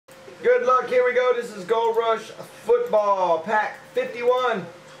Good luck. Here we go. This is Gold Rush Football Pack 51.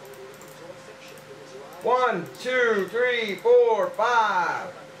 1, 2, 3, 4,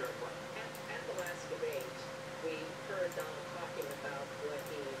 5.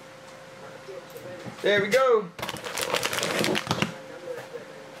 There we go.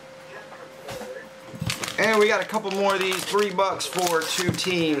 And we got a couple more of these. $3 for 2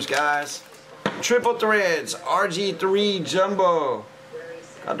 teams, guys. Triple Threads, RG3 Jumbo.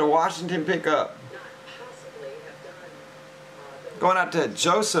 Got the Washington pickup. Going out to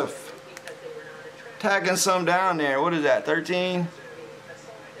Joseph. Tagging some down there. What is that, 13?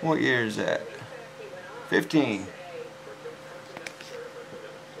 What year is that? 15.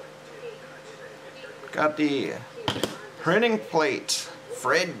 Got the printing plate,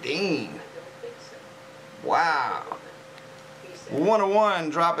 Fred Dean. Wow. 101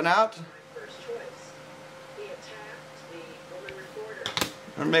 dropping out.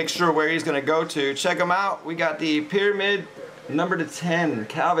 And make sure where he's going to go to. Check him out. We got the Pyramid number to 10,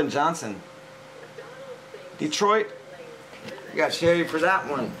 Calvin Johnson. Detroit. We got Sherry for that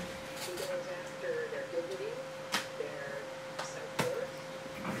one.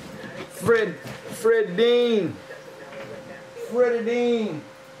 Fred Dean. Freddie Dean.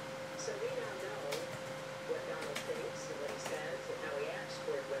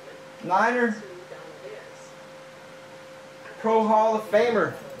 Niner. Pro Hall of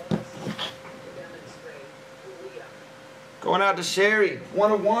Famer. Going out to Sherry.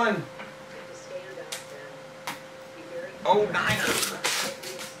 101. Oh, Niners.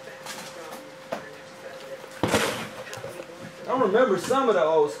 I don't remember some of the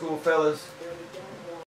old school fellas.